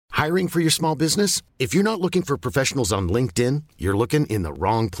Hiring for your small business? If you're not looking for professionals on LinkedIn, you're looking in the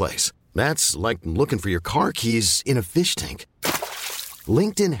wrong place. That's like looking for your car keys in a fish tank.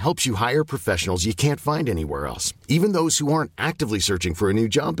 LinkedIn helps you hire professionals you can't find anywhere else, even those who aren't actively searching for a new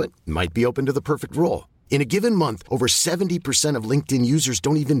job but might be open to the perfect role. In a given month, over 70% of LinkedIn users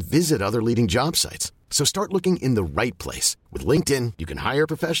don't even visit other leading job sites. So start looking in the right place. With LinkedIn, you can hire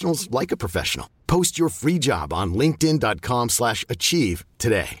professionals like a professional. Post your free job on linkedin.com/achieve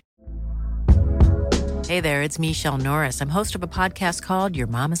today. Hey there, it's Michelle Norris. I'm host of a podcast called Your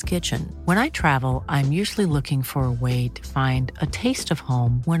Mama's Kitchen. When I travel, I'm usually looking for a way to find a taste of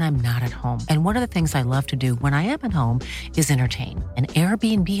home when I'm not at home. And one of the things I love to do when I am at home is entertain. And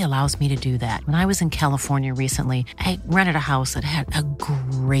Airbnb allows me to do that. When I was in California recently, I rented a house that had a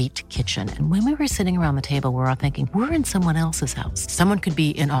great kitchen. And when we were sitting around the table, we were all thinking, we're in someone else's house. Someone could be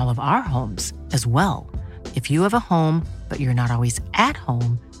in all of our homes as well. If you have a home, but you're not always at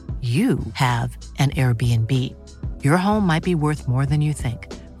home, you have an Airbnb. Your home might be worth more than you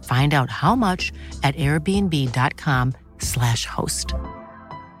think. Find out how much at airbnb.com/host.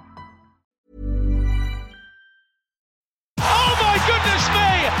 Oh my goodness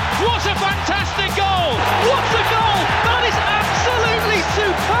me! What a fantastic goal! What a goal! That is absolutely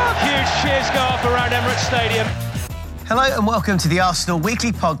superb! Huge cheers go up around Emirates Stadium. Hello and welcome to the Arsenal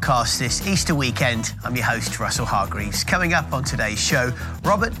Weekly Podcast this Easter weekend. I'm your host, Russell Hargreaves. Coming up on today's show,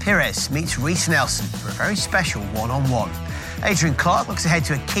 Robert Pires meets Reiss Nelson for a very special one-on-one. Adrian Clark looks ahead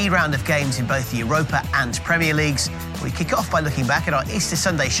to a key round of games in both the Europa and Premier Leagues. We kick off by looking back at our Easter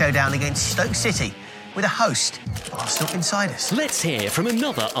Sunday showdown against Stoke City with a host of Arsenal Insiders. Let's hear from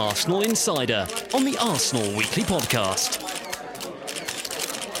another Arsenal Insider on the Arsenal Weekly Podcast.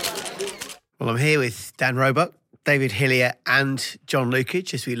 Well, I'm here with Dan Roebuck, David Hillier and John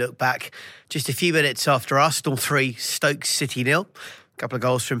Lukic as we look back just a few minutes after Arsenal 3, Stoke City 0. A couple of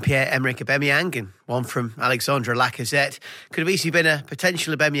goals from Pierre-Emerick Aubameyang and one from Alexandre Lacazette. Could have easily been a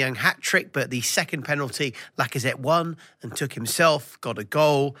potential Aubameyang hat-trick, but the second penalty, Lacazette won and took himself, got a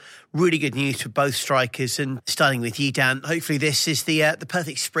goal. Really good news for both strikers. And starting with you, Dan, hopefully this is the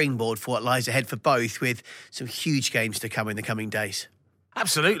perfect springboard for what lies ahead for both, with some huge games to come in the coming days.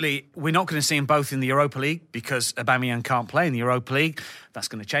 Absolutely. We're not going to see them both in the Europa League because Aubameyang can't play in the Europa League. That's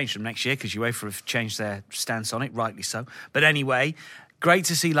going to change from next year because UEFA have changed their stance on it, rightly so. But anyway, great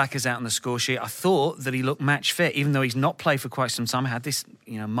to see Lacazette on the score sheet. I thought that he looked match fit, even though he's not played for quite some time. He had this,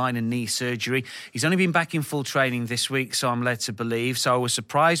 minor knee surgery. He's only been back in full training this week, so I'm led to believe. So I was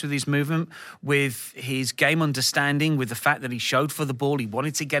surprised with his movement, with his game understanding, with the fact that he showed for the ball. He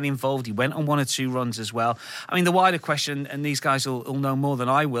wanted to get involved. He went on one or two runs as well. I mean, the wider question, and these guys will know more than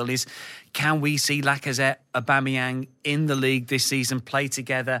I will, is can we see Lacazette, Aubameyang in the league this season play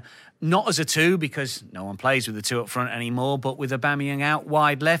together? Not as a two, because no one plays with the two up front anymore, but with Aubameyang out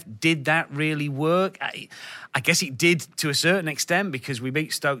wide left. Did that really work? I guess it did to a certain extent because we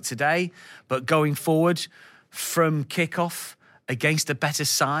beat Stoke today. But going forward from kickoff against a better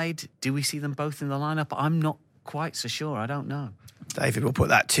side, do we see them both in the lineup? I'm not quite so sure. I don't know. David, we'll put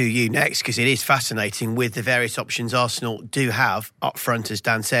that to you next because it is fascinating with the various options Arsenal do have up front, as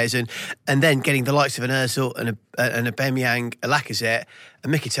Dan says, and then getting the likes of an Ozil and a Aubameyang, a Lacazette, a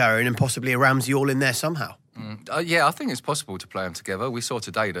Mkhitaryan and possibly a Ramsey all in there somehow. Yeah, I think it's possible to play them together. We saw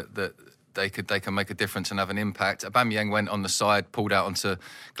today that they can make a difference and have an impact. Aubameyang went on the side, pulled out onto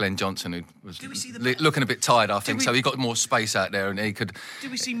Glenn Johnson, who was looking a bit tired, I think. So he got more space out there and he could...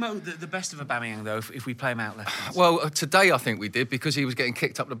 Did we see the best of Aubameyang, though, if we play him out left? Well, today I think we did, because he was getting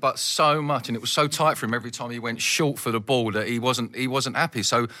kicked up the butt so much and it was so tight for him every time he went short for the ball that he wasn't happy.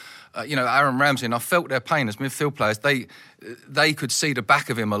 So, Aaron Ramsey, and I felt their pain as midfield players. They could see the back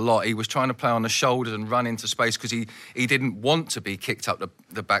of him a lot. He was trying to play on the shoulders and run into space because he didn't want to be kicked up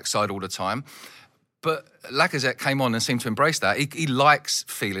the backside all the time. But Lacazette came on and seemed to embrace that. He likes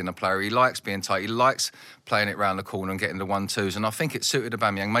feeling a player. He likes being tight. He likes playing it round the corner and getting the 1-2s. And I think it suited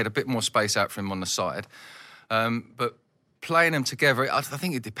Aubameyang, made a bit more space out for him on the side. But playing them together, I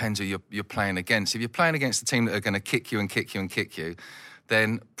think it depends who you're playing against. If you're playing against a team that are going to kick you and kick you and kick you,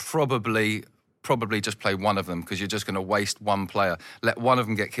 then probably just play one of them, because you're just going to waste one player. Let one of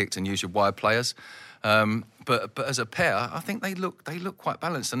them get kicked and use your wide players. But as a pair, I think they look quite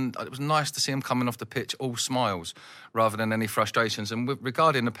balanced, and it was nice to see them coming off the pitch all smiles rather than any frustrations. And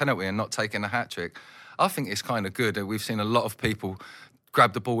regarding the penalty and not taking a hat-trick, I think it's kind of good. We've seen a lot of people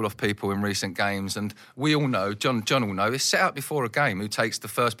grab the ball off people in recent games, and we all know, John will know, it's set out before a game who takes the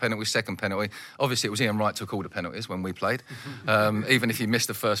first penalty, second penalty. Obviously it was Ian Wright took all the penalties when we played. Even if he missed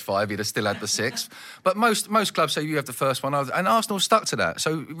the first 5, he'd have still had the 6th. But most clubs say you have the first one, and Arsenal stuck to that.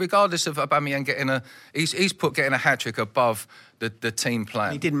 So regardless of Aubameyang getting a hat-trick above the team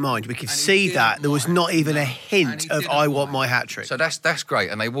plan. He didn't mind. We could see that. There was not even a hint of I want my hat-trick. So that's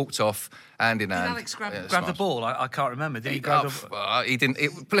great. And they walked off hand in hand. Did Alex grab the ball? I can't remember. Did he grab the ball? He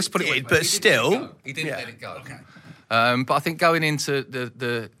didn't. Let's put it. But still, he didn't let it go. Okay. But I think going into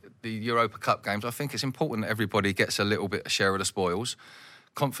the Europa Cup games, I think it's important that everybody gets a little bit of share of the spoils.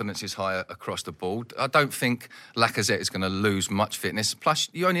 Confidence is higher across the board. I don't think Lacazette is going to lose much fitness. Plus,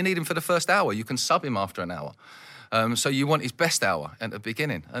 you only need him for the first hour. You can sub him after an hour. So you want his best hour at the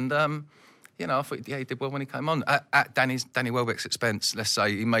beginning. And, I thought, he did well when he came on. At Danny Welbeck's expense, let's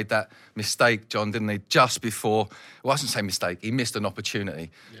say, he made that mistake, John, didn't he? Just before, well, I shouldn't say mistake, he missed an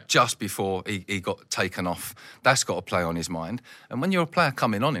opportunity just before he got taken off. That's got to play on his mind. And when you're a player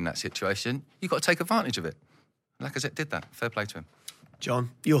coming on in that situation, you've got to take advantage of it. Lacazette did that. Fair play to him. John,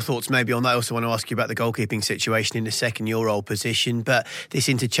 your thoughts maybe on that. I also want to ask you about the goalkeeping situation in a second, your role position, but this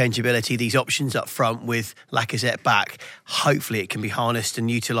interchangeability, these options up front with Lacazette back, hopefully it can be harnessed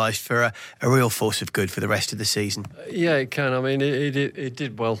and utilised for a real force of good for the rest of the season. Yeah, it can. I mean, it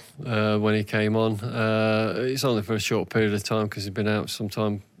did well when he came on. It's only for a short period of time because he's been out some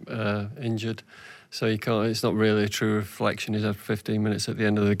time injured. So you can't. It's not really a true reflection. He's had 15 minutes at the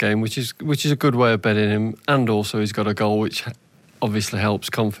end of the game, which is a good way of betting him. And also he's got a goal which obviously helps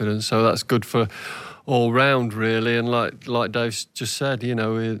confidence, so that's good for all round really. And like Dave's just said,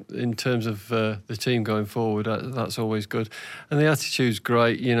 in terms of the team going forward, that's always good. And the attitude's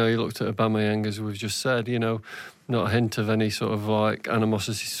great. You looked at Aubameyang, as we've just said, not a hint of any sort of like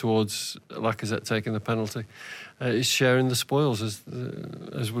animosity towards Lacazette taking the penalty. It's sharing the spoils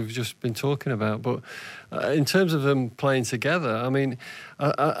as we've just been talking about. But in terms of them playing together, I mean,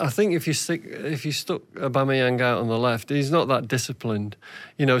 I think if you stuck Aubameyang out on the left, he's not that disciplined,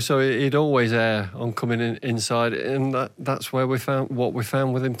 so he'd always err on coming inside, and that's where we found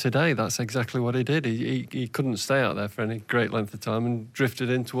with him today. That's exactly what he did. He couldn't stay out there for any great length of time and drifted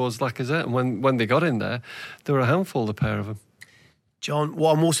in towards Lacazette. And when they got in there, there were a handful, the pair of them. John,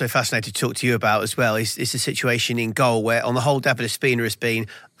 what I'm also fascinated to talk to you about as well is the situation in goal where on the whole David Ospina has been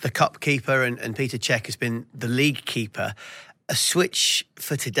the cup keeper and Peter Cech has been the league keeper. A switch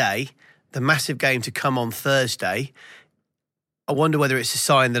for today, the massive game to come on Thursday. I wonder whether it's a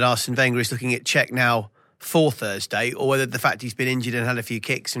sign that Arsene Wenger is looking at Cech now for Thursday, or whether the fact he's been injured and had a few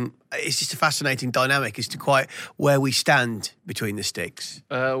kicks. And it's just a fascinating dynamic as to quite where we stand between the sticks.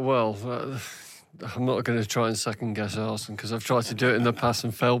 I'm not going to try and second guess Arsene because I've tried to do it in the past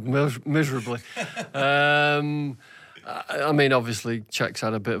and failed miserably. I mean, obviously, Cech's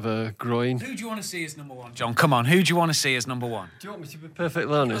had a bit of a groin. Who do you want to see as number one, John? Come on, who do you want to see as number one? Do you want me to be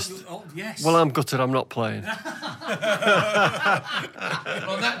perfectly honest? Oh, yes. Well, I'm gutted I'm not playing. On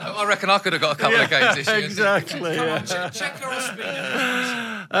that note, I reckon I could have got a couple of games this year. Exactly. Come on, Cech or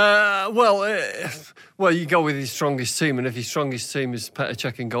Ospina? Well, you go with his strongest team, and if his strongest team is Petr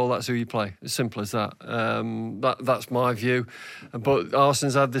Cech in goal, that's who you play. As simple as that. That's my view. But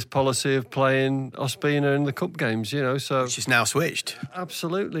Arsene's had this policy of playing Ospina in the cup games, so which is now switched.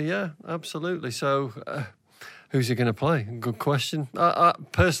 Absolutely, yeah, absolutely. So, who's he going to play? Good question.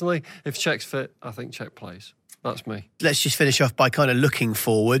 Personally, if Cech's fit, I think Cech plays. That's me. Let's just finish off by kind of looking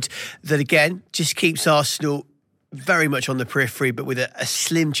forward. That again just keeps Arsenal very much on the periphery, but with a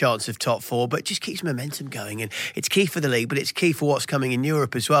slim chance of top four, but just keeps momentum going. And it's key for the league, but it's key for what's coming in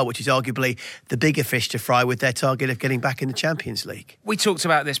Europe as well, which is arguably the bigger fish to fry with their target of getting back in the Champions League. We talked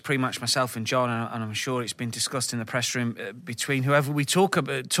about this pretty much, myself and John, and I'm sure it's been discussed in the press room between whoever we talk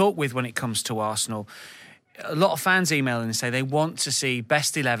with when it comes to Arsenal. A lot of fans email and say they want to see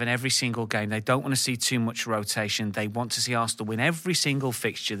best 11 every single game. They don't want to see too much rotation. They want to see Arsenal win every single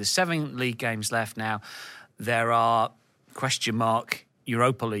fixture. There's 7 league games left now. There are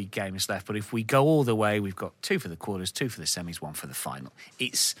Europa League games left, but if we go all the way, we've got 2 for the quarters, 2 for the semis, 1 for the final.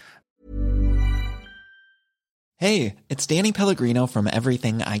 Hey, it's Danny Pellegrino from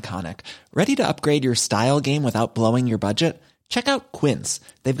Everything Iconic. Ready to upgrade your style game without blowing your budget? Check out Quince.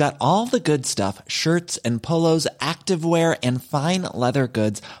 They've got all the good stuff, shirts and polos, activewear, and fine leather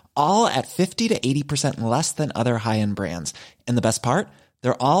goods, all at 50 to 80% less than other high-end brands. And the best part?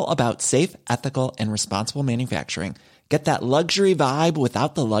 They're all about safe, ethical, and responsible manufacturing. Get that luxury vibe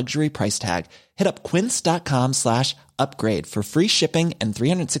without the luxury price tag. Hit up quince.com/upgrade for free shipping and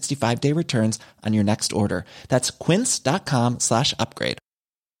 365-day returns on your next order. That's quince.com/upgrade.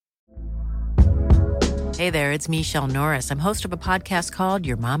 Hey there, it's Michelle Norris. I'm host of a podcast called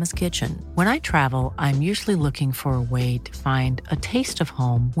Your Mama's Kitchen. When I travel, I'm usually looking for a way to find a taste of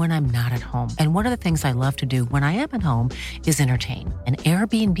home when I'm not at home. And one of the things I love to do when I am at home is entertain. And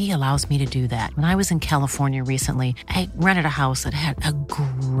Airbnb allows me to do that. When I was in California recently, I rented a house that had a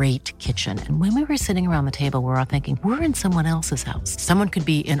great kitchen. And when we were sitting around the table, we were all thinking, we're in someone else's house. Someone could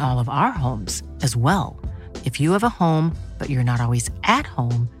be in all of our homes as well. If you have a home, but you're not always at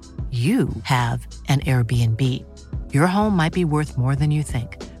home, you have an Airbnb. Your home might be worth more than you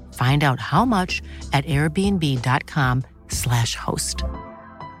think. Find out how much at airbnb.com/host.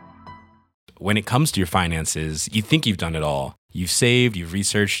 When it comes to your finances, you think you've done it all. You've saved, you've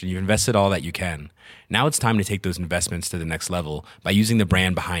researched, and you've invested all that you can. Now it's time to take those investments to the next level by using the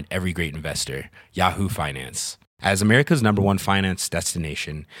brand behind every great investor, Yahoo Finance. As America's #1 finance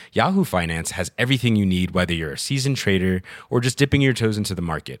destination, Yahoo Finance has everything you need, whether you're a seasoned trader or just dipping your toes into the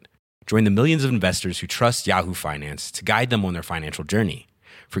market. Join the millions of investors who trust Yahoo Finance to guide them on their financial journey.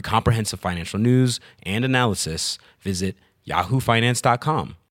 For comprehensive financial news and analysis, visit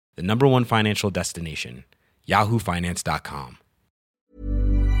yahoofinance.com, the #1 financial destination, yahoofinance.com.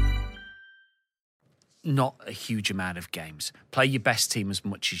 Not a huge amount of games. Play your best team as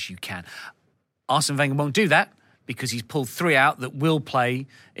much as you can. Arsene Wenger won't do that because he's pulled 3 out that will play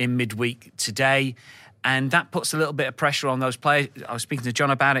in midweek today. And that puts a little bit of pressure on those players. I was speaking to John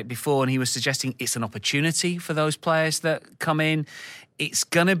about it before, and he was suggesting it's an opportunity for those players that come in. It's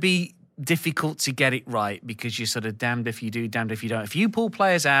going to be difficult to get it right because you're sort of damned if you do, damned if you don't. If you pull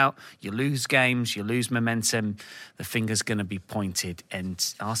players out, you lose games, you lose momentum, the finger's going to be pointed. And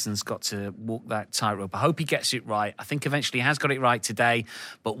Arsene's got to walk that tightrope. I hope he gets it right. I think eventually he has got it right today,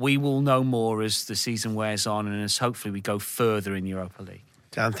 but we will know more as the season wears on and as hopefully we go further in the Europa League.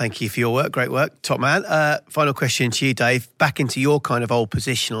 Dan, thank you for your work. Great work. Top man. Final question to you, Dave. Back into your kind of old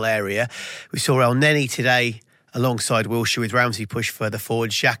positional area. We saw El Neni today alongside Wilshere with Ramsey pushed further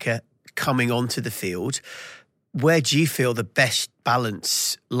forward, Xhaka coming onto the field. Where do you feel the best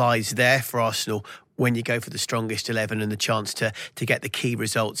balance lies there for Arsenal when you go for the strongest 11 and the chance to get the key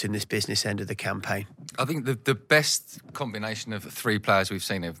results in this business end of the campaign? I think the best combination of 3 players we've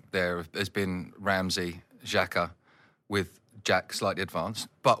seen there has been Ramsey, Xhaka, with Jack slightly advanced,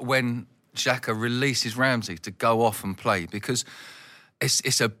 but when Xhaka releases Ramsey to go off and play, because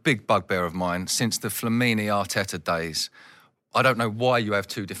it's a big bugbear of mine since the Flamini-Arteta days. I don't know why you have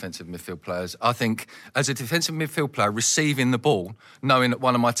 2 defensive midfield players. I think as a defensive midfield player, receiving the ball, knowing that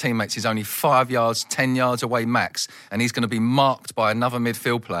one of my teammates is only 5 yards, 10 yards away max, and he's going to be marked by another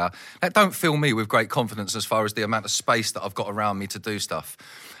midfield player, that don't fill me with great confidence as far as the amount of space that I've got around me to do stuff.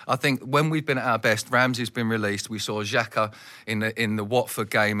 I think when we've been at our best, Ramsey's been released. We saw Xhaka in the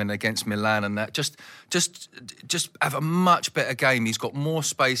Watford game and against Milan, and that just have a much better game. He's got more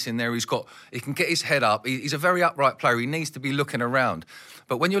space in there. He can get his head up. He's a very upright player. He needs to be looking around.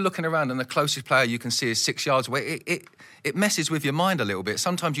 But when you're looking around and the closest player you can see is 6 yards away, it messes with your mind a little bit.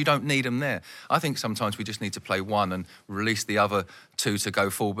 Sometimes you don't need them there. I think sometimes we just need to play one and release the other 2 to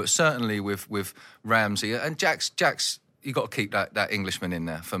go forward. But certainly with Ramsey and Jack's. You've got to keep that Englishman in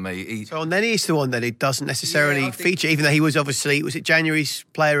there for me. So then he's the one that it doesn't necessarily feature, even though he was obviously, was it January's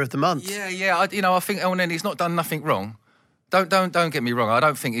Player of the Month? Yeah. I think El Neni's not done nothing wrong. Don't get me wrong. I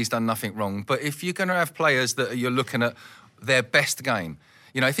don't think he's done nothing wrong. But if you're going to have players that you're looking at their best game,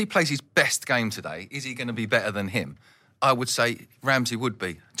 if he plays his best game today, is he going to be better than him? I would say Ramsey would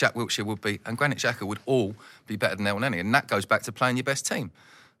be, Jack Wilshere would be, and Granit Xhaka would all be better than El Neni. And that goes back to playing your best team.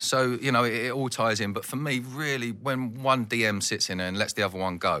 So, it all ties in. But for me, really, when one DM sits in there and lets the other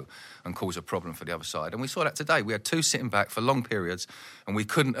one go and cause a problem for the other side. And we saw that today. We had 2 sitting back for long periods and we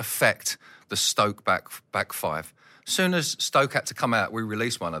couldn't affect the Stoke back 5. As soon as Stoke had to come out, we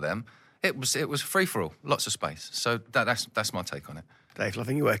released one of them. It was free-for-all, lots of space. So that's my take on it. Dave,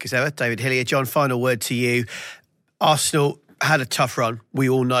 loving your work as ever. David Hillier. John, final word to you. Arsenal had a tough run. We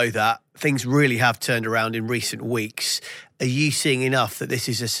all know that. Things really have turned around in recent weeks. Are you seeing enough that this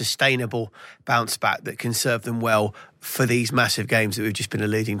is a sustainable bounce back that can serve them well for these massive games that we've just been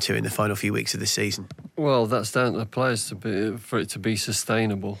alluding to in the final few weeks of the season? Well, that's down to the players for it to be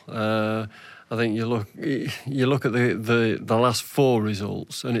sustainable. I think you look at the last 4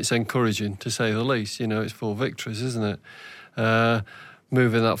 results, and it's encouraging to say the least. It's 4 victories, isn't it?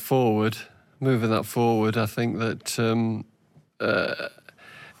 Moving that forward, I think that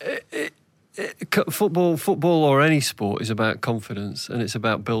football or any sport is about confidence, and it's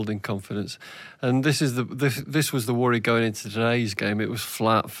about building confidence. And this was the worry going into today's game. It was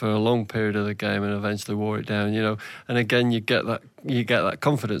flat for a long period of the game, and eventually wore it down. And again, you get that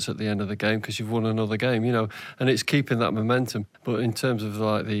confidence at the end of the game because you've won another game. And it's keeping that momentum. But in terms of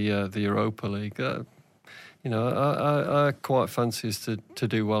like the Europa League, I quite fancy us to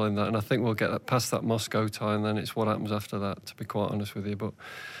do well in that, and I think we'll get past that Moscow tie, and then it's what happens after that, to be quite honest with you. But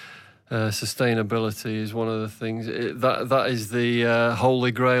sustainability is one of the things. That is the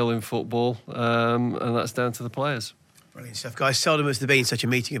holy grail in football, and that's down to the players. Brilliant stuff, guys. Seldom has there been such a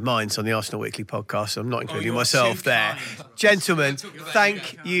meeting of minds on the Arsenal Weekly podcast. So I'm not including myself there. Gentlemen,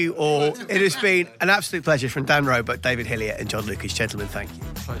 thank you all. It has been an absolute pleasure from Dan Roebuck, David Hillier and John Lucas. Gentlemen, thank you.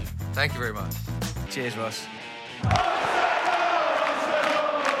 Pleasure. Thank you very much. Cheers, Ross.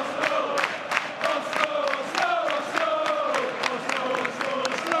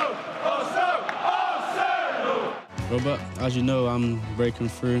 Robert, as you know, I'm breaking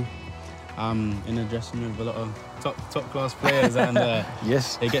through. I'm in the dressing room with a lot of top class players, and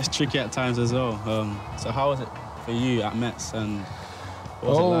yes, it gets tricky at times as well. So how was it for you at Metz, and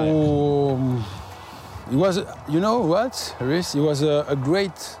what was it like? It was, you know what, Rhys? It was a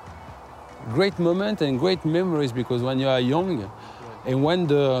great moment and great memories, because when you are young, and when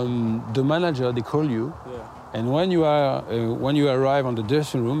the manager they call you, and when you arrive on the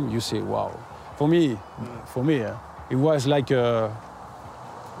dressing room, you say, "Wow!" For me, it was like a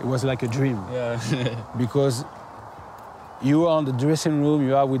dream. Yeah. Because you are on the dressing room,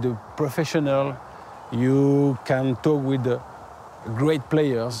 you are with the professional, you can talk with the great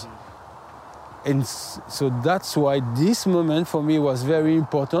players. And so that's why this moment for me was very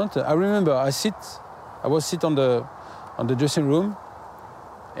important. I remember I was sit on the dressing room,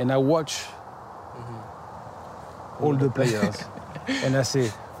 and I watch all the players, and I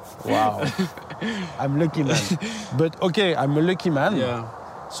say, "Wow, I'm lucky man." But okay, I'm a lucky man. Yeah.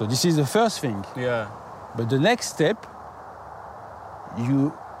 So this is the first thing. Yeah. But the next step,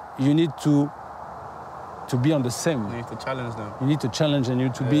 you need to be on the same. You need to challenge them. You need to challenge, and you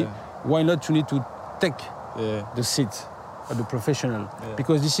need to be. Why not? You need to take the seat of the professional,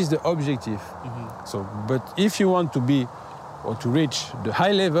 because this is the objective. Mm-hmm. So, but if you want to be or to reach the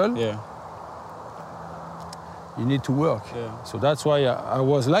high level, you need to work. Yeah. So that's why I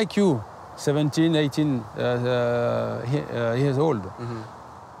was like you, 17, 18 years old. Mm-hmm.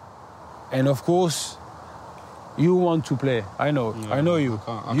 And of course, you want to play. I know you.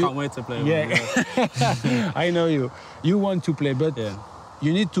 I can't wait to play. Yeah, I know you. You want to play, but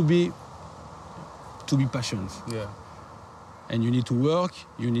you need to be passionate. Yeah. And you need to work.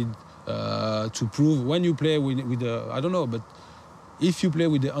 You need to prove when you play with the, I don't know, but if you play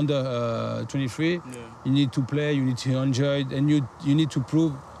with the under 23, you need to play. You need to enjoy it, and you need to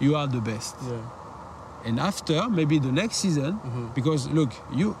prove you are the best. Yeah. And after maybe the next season, because look,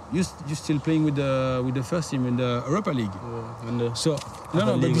 you still playing with the first team in the Europa League. Yeah. And so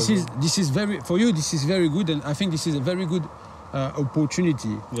but this is very, for you. This is very good, and I think this is a very good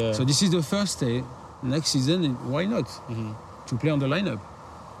opportunity. Yeah. So this is the first day. Next season, why not to play on the lineup?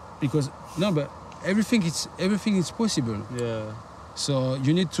 Because but everything is possible. Yeah. So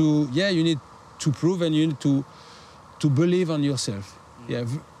you need to prove, and you need to believe on yourself. Yeah.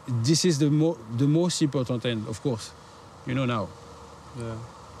 This is the most important, and of course, now. Yeah.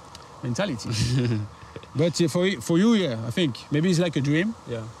 Mentality. But for you, I think maybe it's like a dream.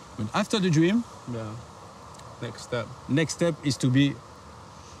 Yeah. But after the dream, next step is to be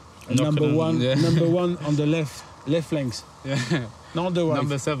number one on the left flanks. Yeah. Not the right.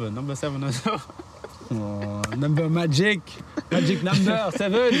 Number seven as well. Oh, magic number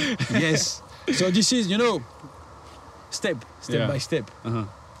 7. Yes. So this is, step by step. Uh-huh.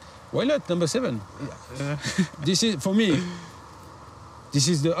 Why not number 7? This is, for me, this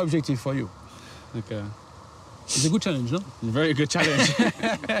is the objective for you. Okay. It's a good challenge, no? Very good challenge.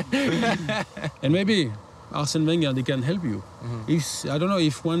 And maybe Arsene Wenger, they can help you. If I don't know,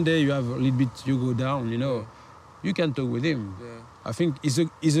 if one day you have a little bit, you go down, you can talk with him. Yeah. I think he's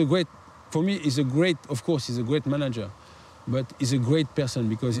a great, for me, he's a great manager. But he's a great person,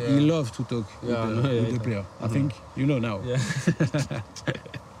 because he loves to talk with the player. I think you know now. Yeah.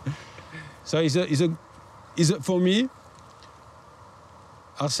 So he's a for me,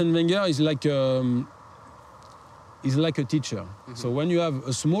 Arsene Wenger is like a teacher. So when you have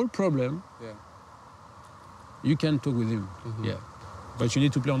a small problem, you can talk with him. Yeah. But you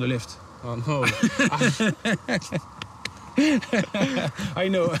need to play on the left. Oh no. I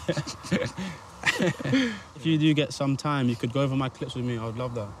know. If you do get some time, you could go over my clips with me. I would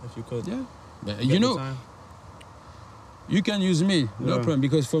love that if you could. Yeah. But you can use me, no problem,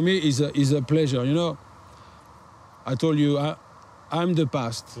 because for me it's a pleasure. I told you I'm the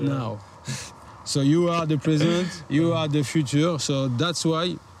past now. So you are the present, you are the future. So that's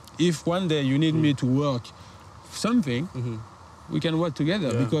why if one day you need me to work something, we can work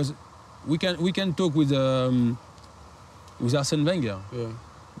together, because we can talk with Arsene Wenger. Yeah.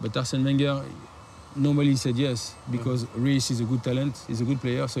 But Arsene Wenger, normally he said yes, because Reece is a good talent, he's a good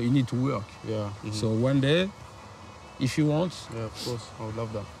player, so you need to work. Yeah. Mm-hmm. So one day, if you want... Yeah, of course, I would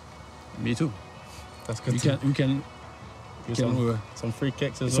love that. Me too. That's good. We can some free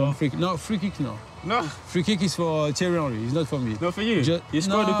kicks as well? Free kick, no. No? Free kick is for Thierry Henry, it's not for me. Not for you? You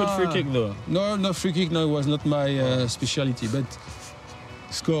scored a good free kick though. No, free kick, no, it was not my speciality, but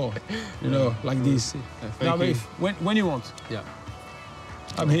score, like this. Yeah, when you want. Yeah.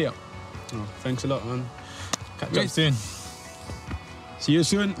 I'm here. Oh, thanks a lot, man. Catch up soon. See you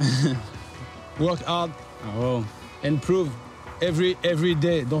soon. Work hard. I will. And prove every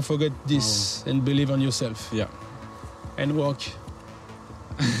day. Don't forget this and believe on yourself. Yeah. And work.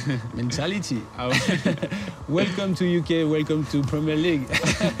 Mentality. Welcome to UK. Welcome to Premier League.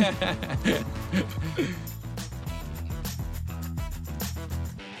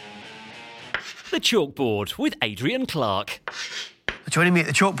 The Chalkboard with Adrian Clark. Joining me at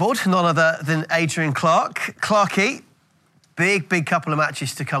the chalkboard, none other than Adrian Clark. Clarky, big couple of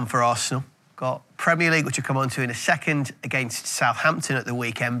matches to come for Arsenal. Got Premier League, which we'll come on to in a second, against Southampton at the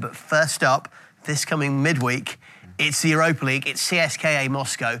weekend. But first up, this coming midweek, it's the Europa League. It's CSKA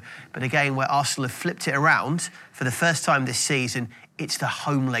Moscow. But again, where Arsenal have flipped it around for the first time this season, it's the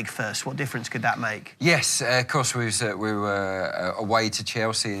home leg first. What difference could that make? Yes, of course, we were away to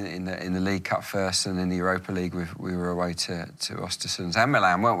Chelsea in the League Cup first, and in the Europa League we were away to Östersund and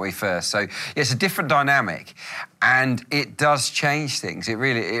Milan, weren't we, first? So, yeah, it's a different dynamic, and it does change things. It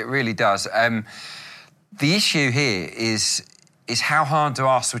really does. The issue here is how hard do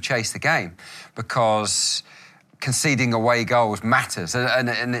Arsenal chase the game? Because conceding away goals matters,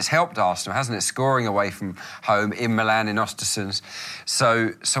 and it's helped Arsenal, hasn't it? Scoring away from home in Milan, in Östersund.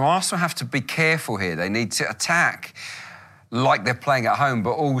 So Arsenal have to be careful here. They need to attack like they're playing at home,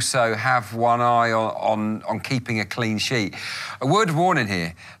 but also have one eye on keeping a clean sheet. A word of warning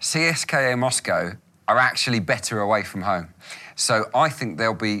here: CSKA Moscow are actually better away from home. So I think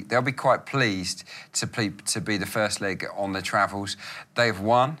they'll be quite pleased to be the first leg on the travels. They've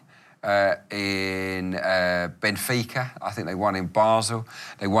won in Benfica. I think they won in Basel.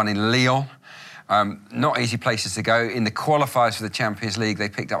 They won in Lyon. Not easy places to go. In the qualifiers for the Champions League, they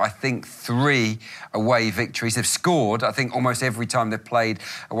picked up, I think, 3 away victories. They've scored, I think, almost every time they've played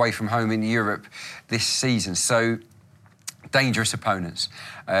away from home in Europe this season. So, dangerous opponents.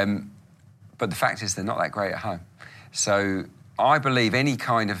 But the fact is they're not that great at home. So, I believe any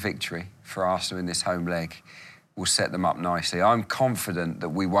kind of victory for Arsenal in this home leg will set them up nicely. I'm confident that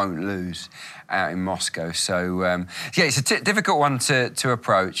we won't lose out in Moscow. So, yeah, it's a difficult one to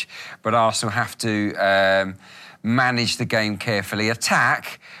approach, but Arsenal have to manage the game carefully,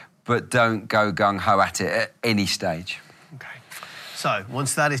 attack, but don't go gung-ho at it at any stage. OK. So,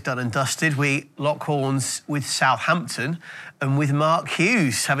 once that is done and dusted, we lock horns with Southampton and with Mark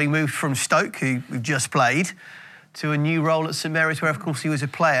Hughes, having moved from Stoke, who we've just played, to a new role at St Mary's, where, of course, he was a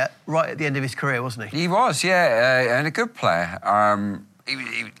player right at the end of his career, wasn't he? He was, yeah, and a good player.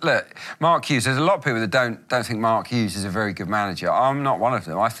 Look, Mark Hughes, there's a lot of people that don't think Mark Hughes is a very good manager. I'm not one of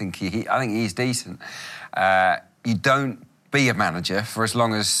them. I think he's decent. You don't be a manager for as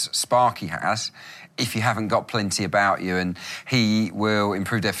long as Sparky has if you haven't got plenty about you, and he will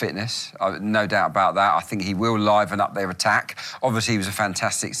improve their fitness, no doubt about that. I think he will liven up their attack. Obviously, he was a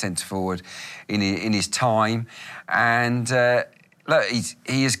fantastic centre-forward in his time, and look,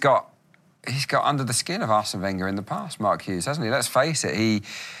 he's got under the skin of Arsene Wenger in the past, Mark Hughes, hasn't he? Let's face it, he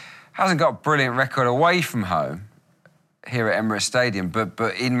hasn't got a brilliant record away from home here at Emirates Stadium, but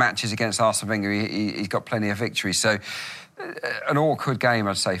in matches against Arsene Wenger, he's got plenty of victories. So, an awkward game,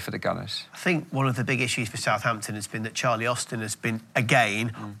 I'd say, for the Gunners. I think one of the big issues for Southampton has been that Charlie Austin has been,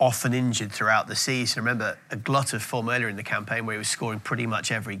 again, often injured throughout the season. I remember a glut of form earlier in the campaign where he was scoring pretty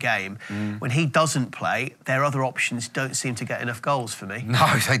much every game. When he doesn't play, their other options don't seem to get enough goals for me.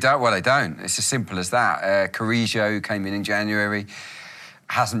 No, they don't. Well, they don't. It's as simple as that. Carrillo, who came in January,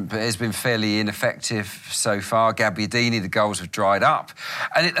 has been fairly ineffective so far. Gabbiadini, the goals have dried up.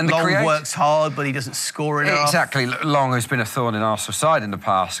 And Long works hard, but he doesn't score enough. Exactly. Long has been a thorn in Arsenal's side in the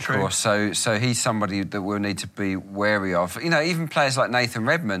past, of course. So he's somebody that we'll need to be wary of. You know, even players like Nathan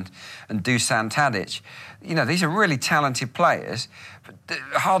Redmond and Dusan Tadic, you know, these are really talented players, but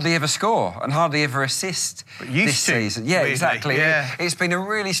hardly ever score and hardly ever assist this season. Yeah, really. Exactly. Yeah. It's been a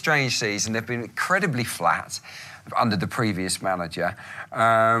really strange season. They've been incredibly flat under the previous manager.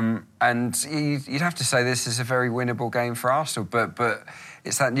 And you'd have to say this is a very winnable game for Arsenal, but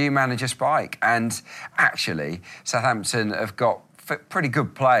it's that new manager spike. And actually, Southampton have got pretty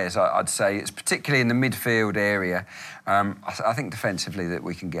good players, I'd say. It's particularly in the midfield area. I think defensively that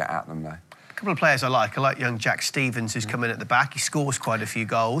we can get at them, though. A couple of players I like young Jack Stevens, who's come in at the back. He scores quite a few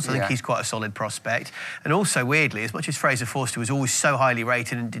goals. I think he's quite a solid prospect. And also, weirdly, as much as Fraser Forster was always so highly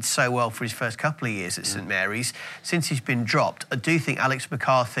rated and did so well for his first couple of years at St Mary's, since he's been dropped, I do think Alex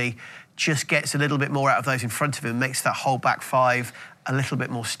McCarthy just gets a little bit more out of those in front of him, makes that whole back five a little bit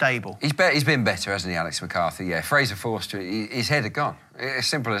more stable. He's been better, hasn't he, Alex McCarthy? Yeah, Fraser Forster, his head had gone. As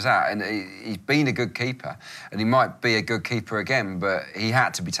simple as that. And he's been a good keeper, and he might be a good keeper again, but he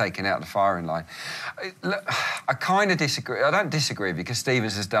had to be taken out of the firing line. Look, I kind of disagree. I don't disagree, because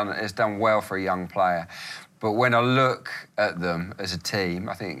Stevens has done well for a young player. But when I look at them as a team,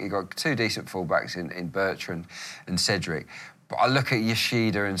 I think you've got two decent fullbacks in Bertrand and Cedric. But I look at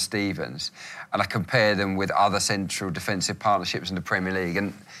Yoshida and Stevens, and I compare them with other central defensive partnerships in the Premier League,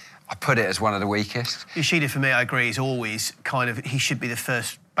 and I put it as one of the weakest. Yoshida, for me, I agree, is always he should be the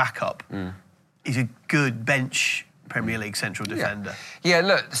first backup. He's a good bench Premier League central defender. Yeah,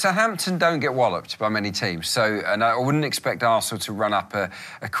 look, Southampton don't get walloped by many teams, and I wouldn't expect Arsenal to run up a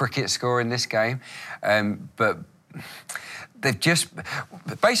cricket score in this game, but they've just...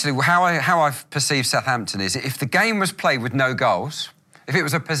 Basically, how I've perceived Southampton is, if the game was played with no goals, if it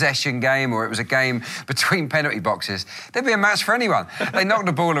was a possession game or it was a game between penalty boxes, there'd be a match for anyone. They knock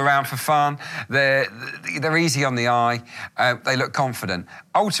the ball around for fun. They're easy on the eye. They look confident.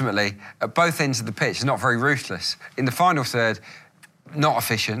 Ultimately, at both ends of the pitch, they're not very ruthless. In the final third, not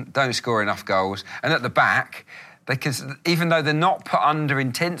efficient, don't score enough goals. And at the back, even though they're not put under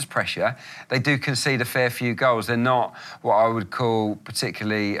intense pressure, they do concede a fair few goals. They're not what I would call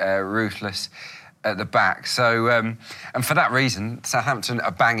particularly ruthless at the back. So, and for that reason, Southampton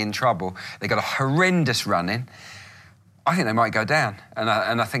are bang in trouble. They've got a horrendous run in. I think they might go down, and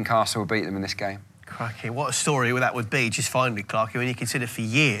I think Arsenal will beat them in this game. Crikey, what a story that would be, just finally, Clarky, when you consider for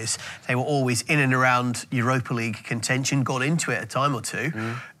years they were always in and around Europa League contention, got into it a time or two.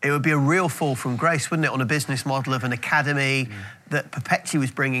 It would be a real fall from grace, wouldn't it, on a business model of an academy that perpetually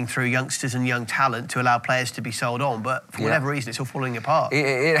was bringing through youngsters and young talent to allow players to be sold on, but for whatever reason, it's all falling apart.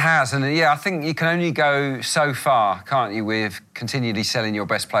 It has, and I think you can only go so far, can't you, with continually selling your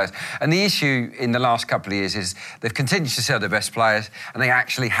best players. And the issue in the last couple of years is they've continued to sell their best players, and they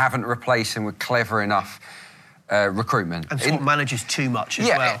actually haven't replaced them with clever enough recruitment. And swap managers too much as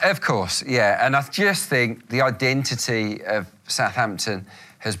well. Yeah, of course, and I just think the identity of Southampton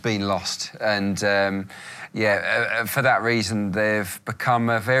has been lost, and for that reason they've become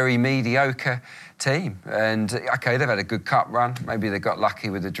a very mediocre team. And OK, they've had a good cup run, maybe they got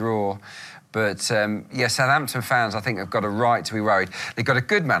lucky with the draw, but Southampton fans, I think, have got a right to be worried. They've got a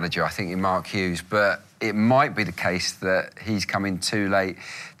good manager, I think, in Mark Hughes, but it might be the case that he's coming too late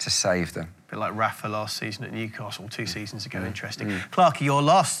to save them. A bit like Rafa last season at Newcastle 2 seasons ago. Interesting. Clarky, your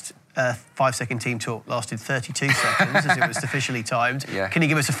last 5-second team talk lasted 32 seconds as it was officially timed. Can you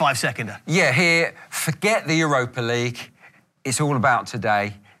give us a 5-seconder? Here, forget the Europa League. It's all about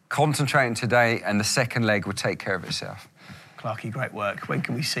today. Concentrate on today, and the second leg will take care of itself. Clarky, great work. When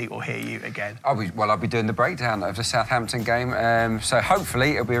can we see or hear you again? I'll be doing the breakdown of the Southampton game, so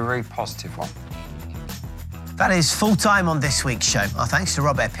hopefully it'll be a very positive one. That is full time on this week's show. Our thanks to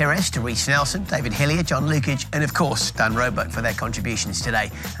Robert Pires, to Reece Nelson, David Hillier, John Lukic, and of course, Dan Roebuck for their contributions today.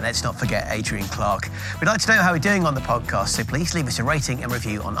 And let's not forget Adrian Clark. We'd like to know how we're doing on the podcast, so please leave us a rating and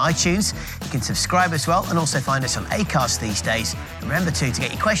review on iTunes. You can subscribe as well and also find us on Acast these days. And remember, too, to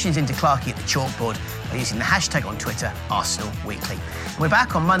get your questions into Clarky at the chalkboard by using the hashtag on Twitter, Arsenal Weekly. And we're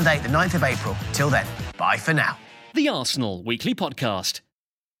back on Monday, the 9th of April. Till then, bye for now. The Arsenal Weekly Podcast.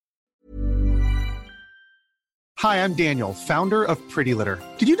 Hi, I'm Daniel, founder of Pretty Litter.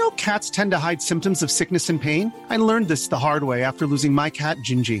 Did you know cats tend to hide symptoms of sickness and pain? I learned this the hard way after losing my cat,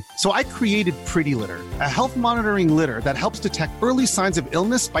 Gingy. So I created Pretty Litter, a health monitoring litter that helps detect early signs of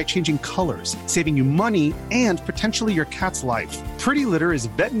illness by changing colors, saving you money and potentially your cat's life. Pretty Litter is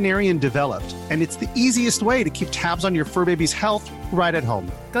veterinarian developed, and it's the easiest way to keep tabs on your fur baby's health right at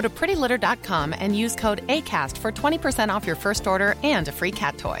home. Go to prettylitter.com and use code ACAST for 20% off your first order and a free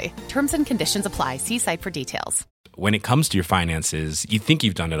cat toy. Terms and conditions apply. See site for details. When it comes to your finances, you think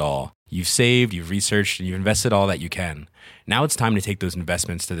you've done it all. You've saved, you've researched, and you've invested all that you can. Now it's time to take those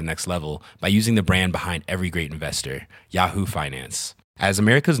investments to the next level by using the brand behind every great investor, Yahoo Finance. As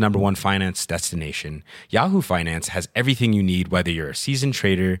America's #1 finance destination, Yahoo Finance has everything you need, whether you're a seasoned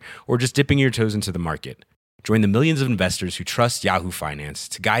trader or just dipping your toes into the market. Join the millions of investors who trust Yahoo Finance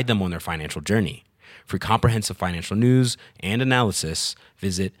to guide them on their financial journey. For comprehensive financial news and analysis,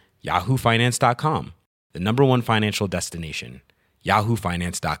 visit yahoofinance.com. The #1 financial destination,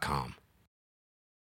 yahoofinance.com.